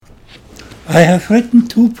I have written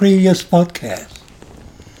 2 previous podcasts.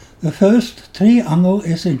 The first, Triangle,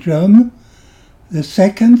 is in German, the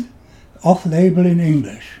second, Off-Label, in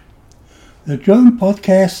English. The German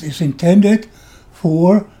podcast is intended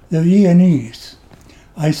for the Viennese.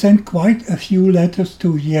 I sent quite a few letters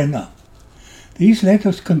to Vienna. These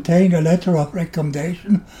letters contain a letter of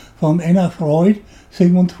recommendation from Anna Freud,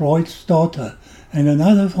 Sigmund Freud's daughter, and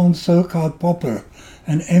another from Sir Karl Popper,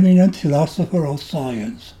 an eminent philosopher of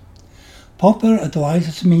science. Popper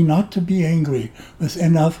advises me not to be angry with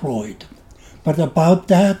Anna Freud, but about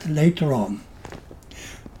that later on.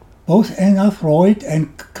 Both Anna Freud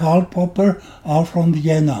and Karl Popper are from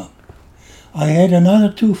Vienna. I had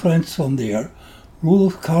another 2 friends from there,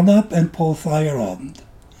 Rudolf Carnap and Paul Feyerabend.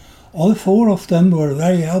 All 4 of them were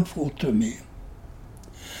very helpful to me.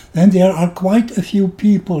 Then there are quite a few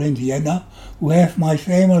people in Vienna who have my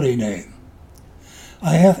family name.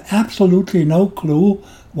 I have absolutely no clue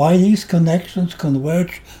why these connections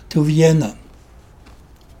converge to Vienna.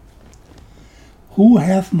 To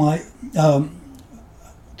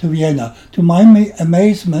Vienna. To my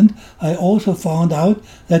amazement, I also found out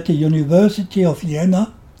that the University of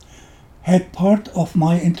Vienna had part of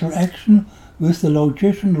my interaction with the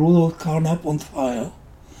logician Rudolf Carnap on file.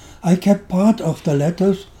 I kept part of the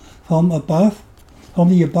letters from the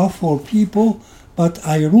above 4 people, but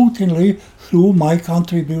I routinely threw my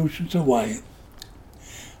contributions away.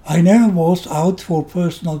 I never was out for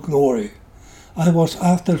personal glory. I was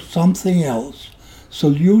after something else,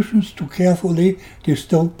 solutions to carefully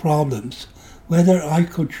distilled problems, whether I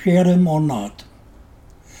could share them or not.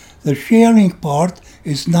 The sharing part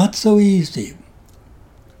is not so easy.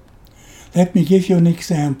 Let me give you an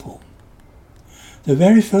example. The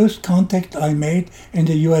very first contact I made in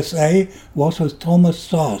the USA was with Thomas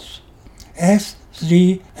Szasz, S-Z-A-S-Z,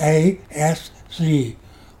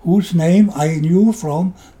 whose name I knew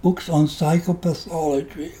from books on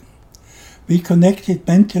psychopathology. We connected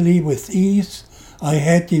mentally with ease. I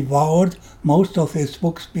had devoured most of his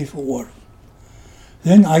books before.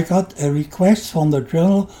 Then I got a request from the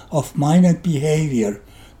Journal of Mind and Behavior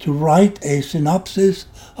to write a synopsis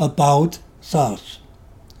about Szasz.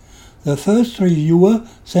 The first reviewer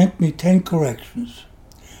sent me 10 corrections.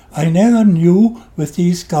 I never knew with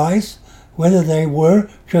these guys whether they were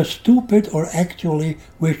just stupid or actually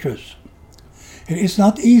vicious. It is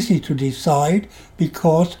not easy to decide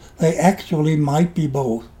because they actually might be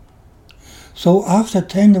both. So after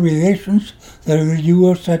 10 revisions, the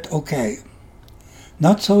reviewer said okay.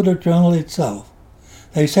 Not so the journal itself.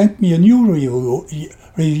 They sent me a new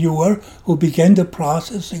reviewer who began the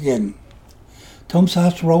process again. Tom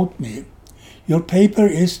Szasz wrote me, "Your paper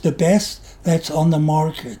is the best that's on the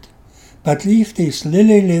market, but leave this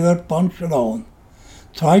lily-livered bunch alone.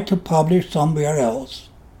 Try to publish somewhere else."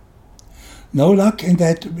 No luck in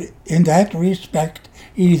that respect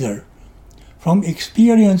either. From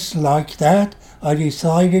experience like that, I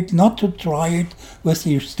decided not to try it with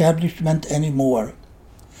the establishment anymore.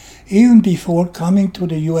 Even before coming to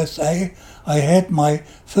the USA, I had my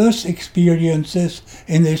first experiences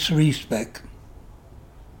in this respect.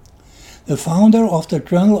 The founder of the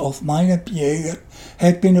Journal of Mind and Behavior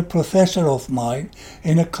had been a professor of mine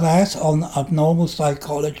in a class on abnormal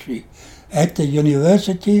psychology at the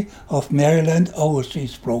University of Maryland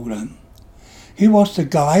Overseas Program. He was the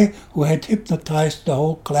guy who had hypnotized the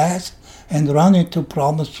whole class and run into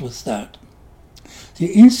problems with that.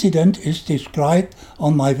 The incident is described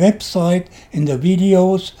on my website in the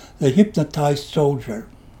videos The Hypnotized Soldier.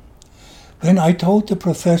 When I told the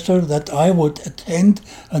professor that I would attend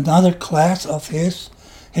another class of his,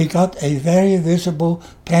 he got a very visible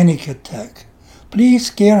panic attack. "Please,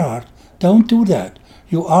 Gerhard, don't do that.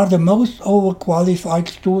 You are the most overqualified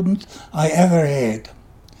student I ever had."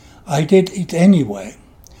 I did it anyway.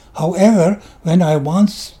 However, when I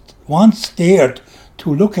once dared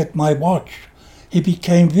to look at my watch, he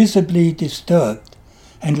became visibly disturbed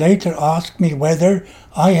and later asked me whether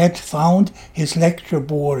I had found his lecture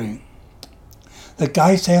boring. The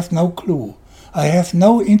guys have no clue. I have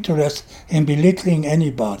no interest in belittling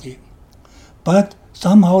anybody. But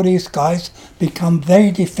somehow these guys become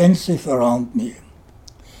very defensive around me.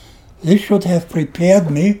 This should have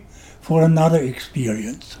prepared me for another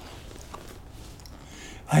experience.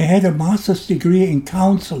 I had a master's degree in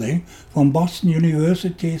counseling from Boston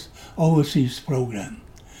University's Overseas Program.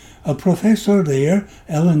 A professor there,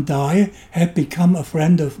 Alan Dye, had become a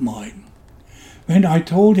friend of mine. When I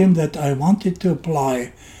told him that I wanted to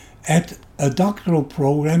apply at a doctoral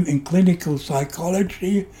program in clinical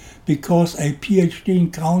psychology because a PhD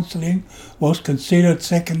in counseling was considered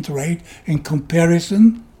second-rate in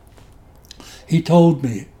comparison, he told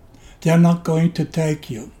me, "They're not going to take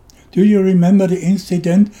you. Do you remember the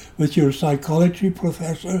incident with your psychology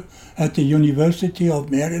professor at the University of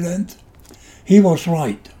Maryland? He was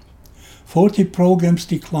right. 40 programs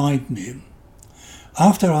declined me.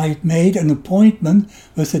 After I had made an appointment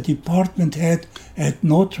with the department head at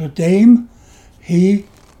Notre Dame, he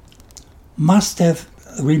must have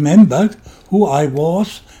remembered who I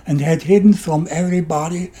was and had hidden from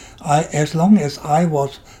everybody as long as I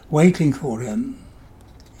was waiting for him.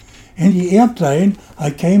 In the airplane,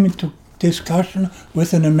 I came into discussion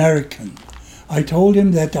with an American. I told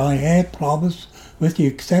him that I had problems with the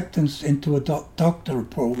acceptance into a doctoral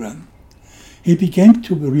program. He began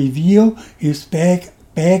to reveal his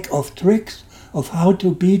bag of tricks of how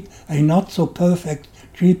to beat a not-so-perfect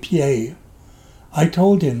GPA. I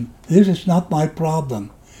told him, this is not my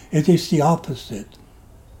problem. It is the opposite.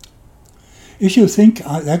 If you think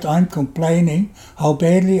that I'm complaining how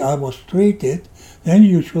badly I was treated, then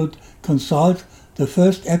you should consult the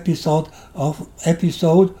first episode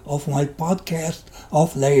of my podcast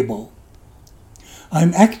Off-Label.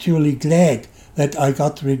 I'm actually glad that I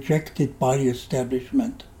got rejected by the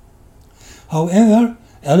establishment. However,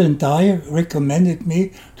 Alan Dyer recommended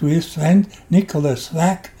me to his friend Nicholas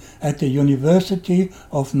Wack at the University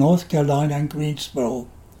of North Carolina in Greensboro,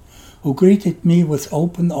 who greeted me with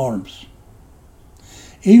open arms.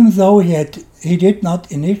 Even though he did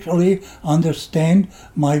not initially understand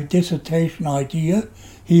my dissertation idea,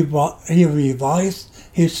 he revised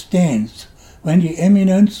his stance when the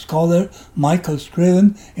eminent scholar Michael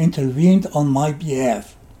Scriven intervened on my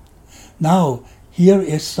behalf. Now, here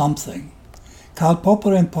is something. Karl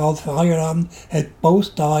Popper and Paul Feyerabend had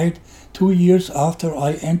both died 2 years after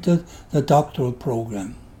I entered the doctoral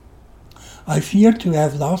program. I feared to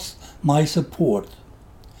have lost my support.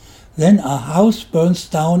 Then a house burns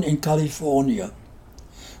down in California.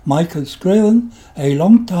 Michael Scriven, a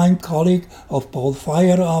longtime colleague of Paul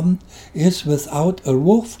Feyerabend, is without a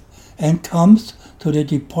roof and comes to the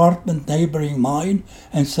department neighboring mine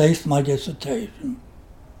and saves my dissertation.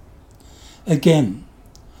 Again,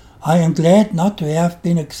 I am glad not to have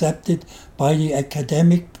been accepted by the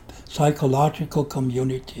academic psychological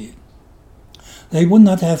community. They would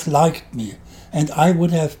not have liked me, and I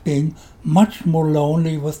would have been much more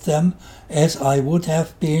lonely with them as I would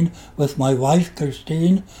have been with my wife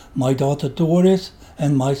Christine, my daughter Doris,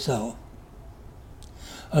 and myself.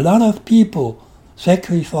 A lot of people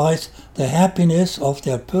sacrifice the happiness of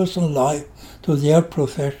their personal life to their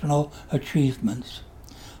professional achievements.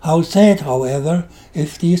 How sad, however,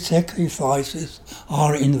 if these sacrifices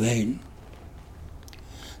are in vain.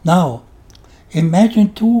 Now,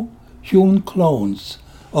 imagine 2 human clones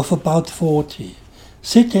of about 40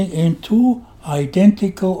 sitting in 2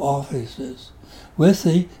 identical offices with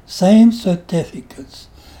the same certificates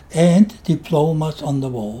and diplomas on the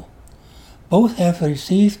wall. Both have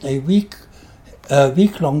received a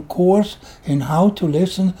week-long course in how to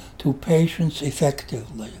listen to patients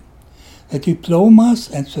effectively. The diplomas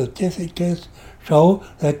and certificates show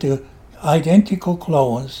that the identical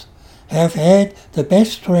clones have had the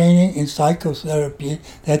best training in psychotherapy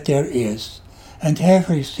that there is, and have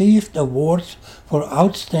received awards for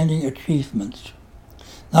outstanding achievements.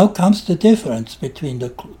 Now comes the difference between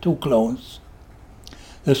the 2 clones.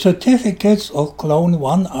 The certificates of clone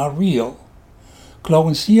 1 are real.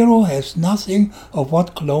 Clone 0 has nothing of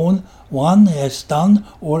what clone 1 has done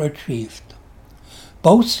or achieved.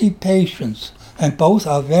 Both see patients, and both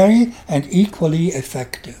are very and equally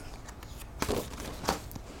effective.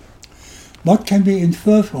 What can we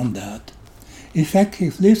infer from that?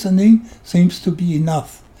 Effective listening seems to be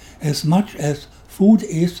enough, as much as food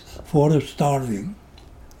is for the starving.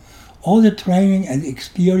 All the training and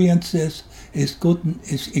experience is good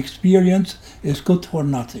for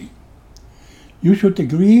nothing. You should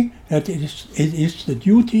agree that it is the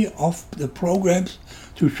duty of the programs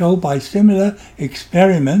to show by similar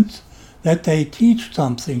experiments that they teach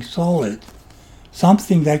something solid,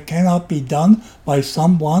 something that cannot be done by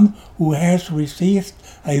someone who has received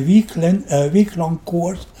a week-long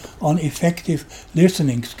course on effective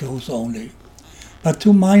listening skills only. But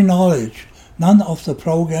to my knowledge, none of the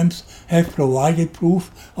programs have provided proof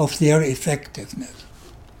of their effectiveness.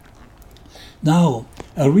 Now,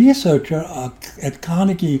 a researcher at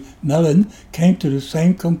Carnegie Mellon came to the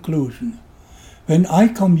same conclusion. When I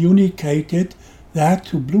communicated that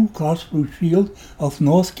to Blue Cross Blue Shield of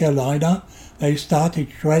North Carolina, they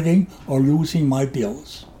started shredding or losing my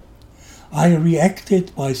bills. I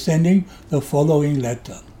reacted by sending the following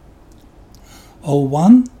letter.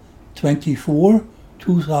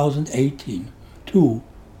 01/24/2018 to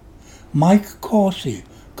Mike Causey,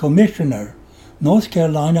 Commissioner, North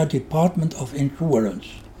Carolina Department of Insurance.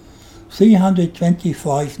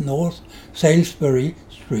 325 North Salisbury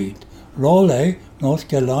Street, Raleigh, North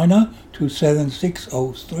Carolina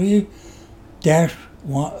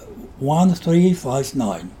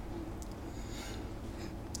 27603-1359.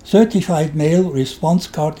 Certified mail response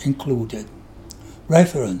card included.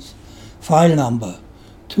 Reference: file number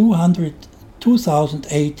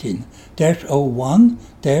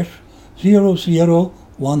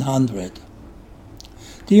 2018-01-00100.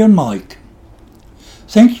 Dear Mike,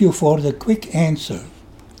 thank you for the quick answer.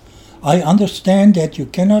 I understand that you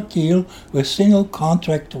cannot deal with single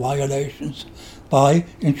contract violations by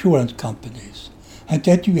insurance companies, and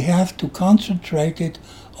that you have to concentrate it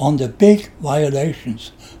on the big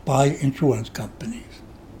violations by insurance companies.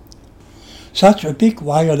 Such a big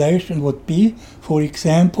violation would be, for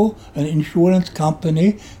example, an insurance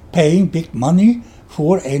company paying big money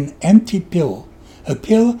for an empty pill, a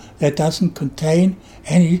pill that doesn't contain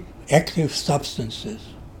any active substances.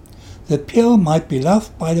 The pill might be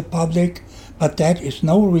loved by the public, but that is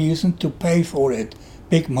no reason to pay for it,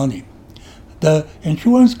 big money. The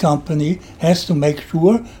insurance company has to make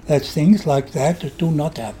sure that things like that do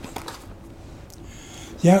not happen.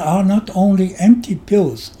 There are not only empty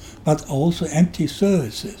pills, but also empty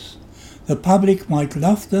services. The public might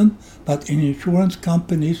love them, but insurance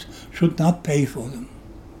companies should not pay for them.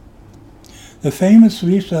 The famous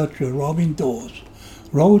researcher Robin Deux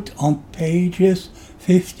wrote on pages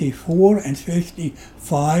 54 and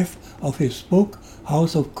 55 of his book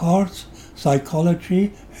House of Cards,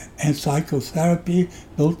 Psychology and Psychotherapy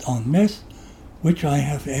Built on Myth, which I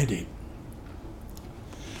have added.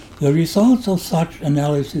 The results of such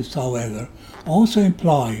analysis, however, also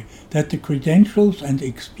imply that the credentials and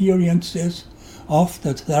experiences of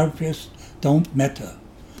the therapist don't matter.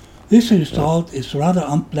 This result is rather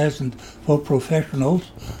unpleasant for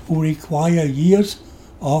professionals who require years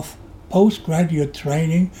of postgraduate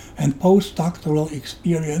training and postdoctoral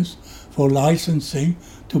experience for licensing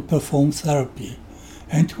to perform therapy,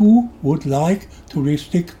 and who would like to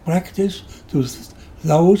restrict practice to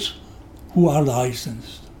those who are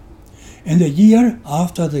licensed. In the year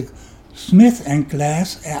after the Smith and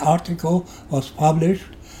Glass article was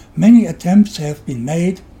published, many attempts have been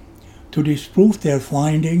made to disprove their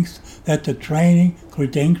findings that the training,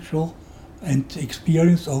 credential, and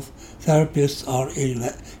experience of therapists are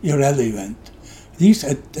irrelevant. These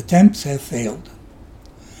attempts have failed.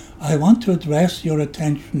 I want to address your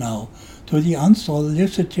attention now to the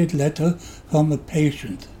unsolicited letter from a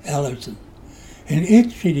patient, Alison. In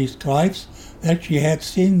it she describes that she had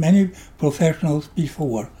seen many professionals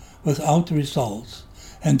before without results,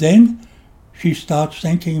 and then she starts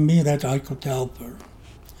thanking me that I could help her.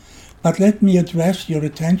 But let me address your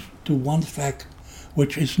attention to one fact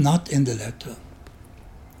which is not in the letter.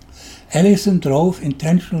 Alison drove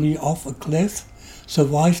intentionally off a cliff,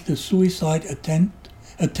 survived a suicide attempt,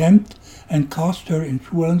 and cost her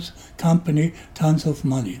insurance company tons of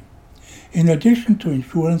money. In addition to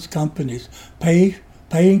insurance companies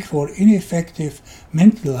paying for ineffective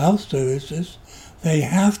mental health services, they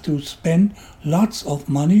have to spend lots of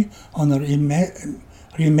money on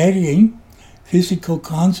remedying physical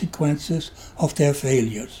consequences of their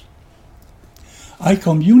failures. I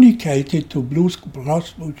communicated to Blue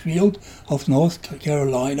Cross Blue Shield of North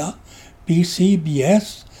Carolina,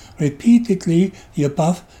 BCBS, repeatedly the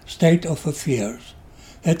above state of affairs,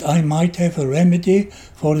 that I might have a remedy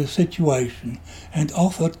for the situation, and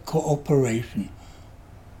offered cooperation.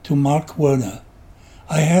 To Mark Werner.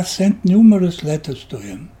 I have sent numerous letters to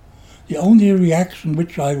him. The only reaction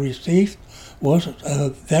which I received was a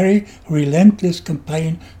very relentless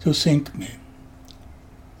campaign to sink me.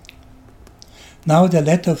 Now the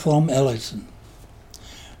letter from Alison.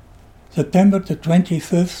 September the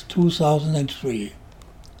 25th, 2003.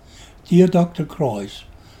 Dear Dr. Croix,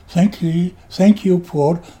 thank you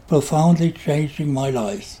for profoundly changing my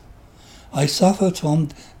life. I suffered from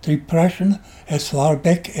depression as far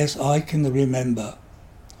back as I can remember.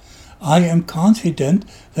 I am confident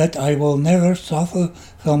that I will never suffer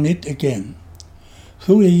from it again.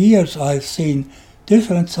 Through the years I've seen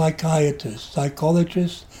different psychiatrists,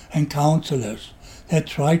 psychologists, and counselors that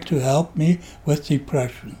tried to help me with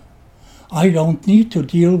depression. I don't need to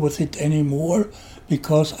deal with it anymore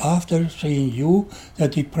because after seeing you, the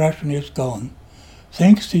depression is gone.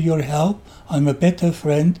 Thanks to your help, I'm a better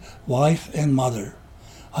friend, wife, and mother.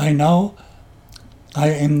 I am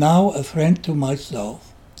now a friend to myself.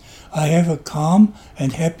 I have a calm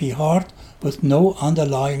and happy heart with no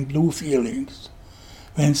underlying blue feelings.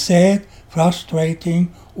 When sad,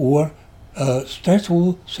 frustrating, or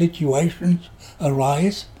stressful situations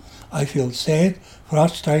arise, I feel sad,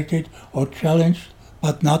 frustrated, or challenged,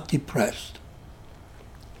 but not depressed.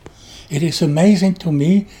 It is amazing to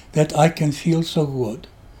me that I can feel so good.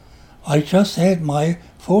 I just had my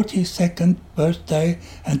 42nd birthday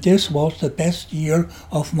and this was the best year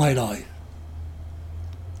of my life.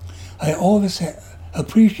 I always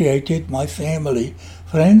appreciated my family,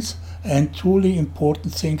 friends, and truly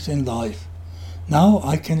important things in life. Now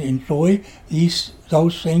I can enjoy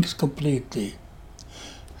those things completely.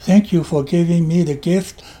 Thank you for giving me the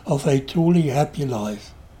gift of a truly happy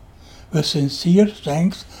life. With sincere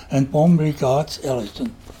thanks and warm regards,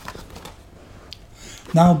 Alison.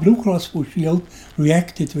 Now Blue Cross Blue Shield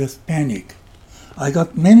reacted with panic. I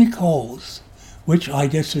got many calls, which I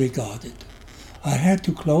disregarded. I had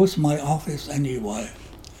to close my office anyway.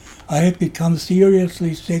 I had become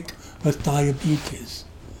seriously sick with diabetes,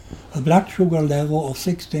 a blood sugar level of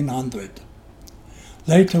 1600.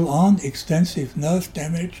 Later on, extensive nerve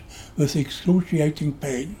damage with excruciating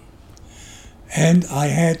pain. And I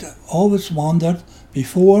had always wondered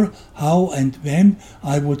before how and when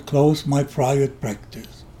I would close my private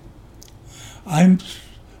practice. I'm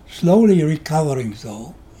slowly recovering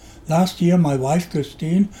though. Last year my wife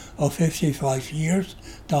Christine, of 55 years,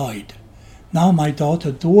 died. Now my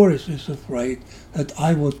daughter Doris is afraid that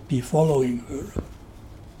I would be following her.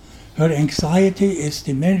 Her anxiety is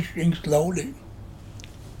diminishing slowly.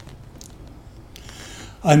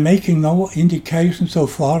 I'm making no indication so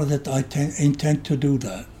far that I intend to do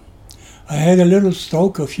that. I had a little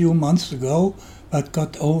stroke a few months ago, but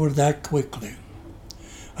got over that quickly.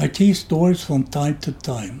 I tease Doris from time to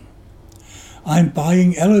time. I'm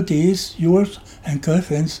buying Elodie's, yours, and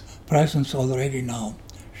Griffin's presents already now.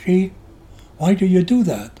 She, why do you do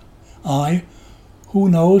that? I, who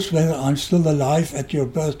knows whether I'm still alive at your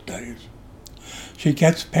birthdays? She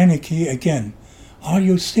gets panicky again. Are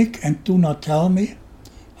you sick and do not tell me?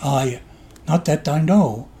 I, not that I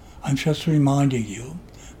know, I'm just reminding you.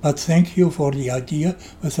 But thank you for the idea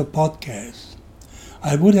with the podcast.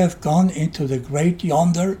 I would have gone into the great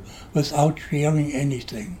yonder without sharing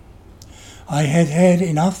anything. I had had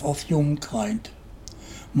enough of humankind.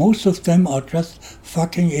 Most of them are just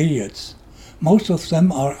fucking idiots. Most of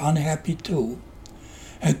them are unhappy too.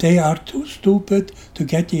 And they are too stupid to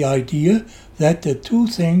get the idea that the two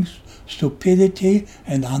things, stupidity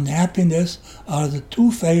and unhappiness, are the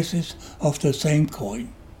two faces of the same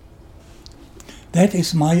coin. That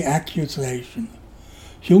is my accusation.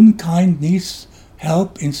 Humankind needs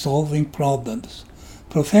help in solving problems.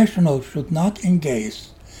 Professionals should not engage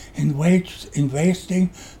in wasting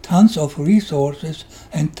tons of resources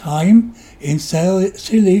and time in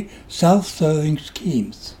silly self-serving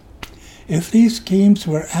schemes. If these schemes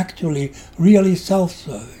were actually really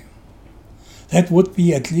self-serving, that would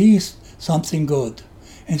be at least something good.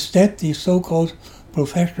 Instead, these so-called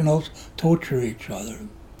professionals torture each other.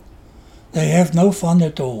 They have no fun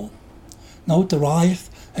at all, no drive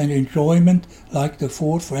and enjoyment like the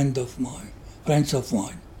four friends of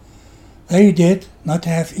mine. They did not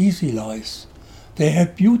have easy lives. They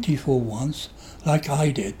had beautiful ones like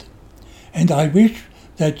I did. And I wish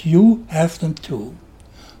that you have them too.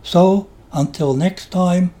 So, until next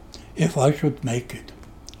time, if I should make it.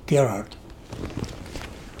 Gerhard.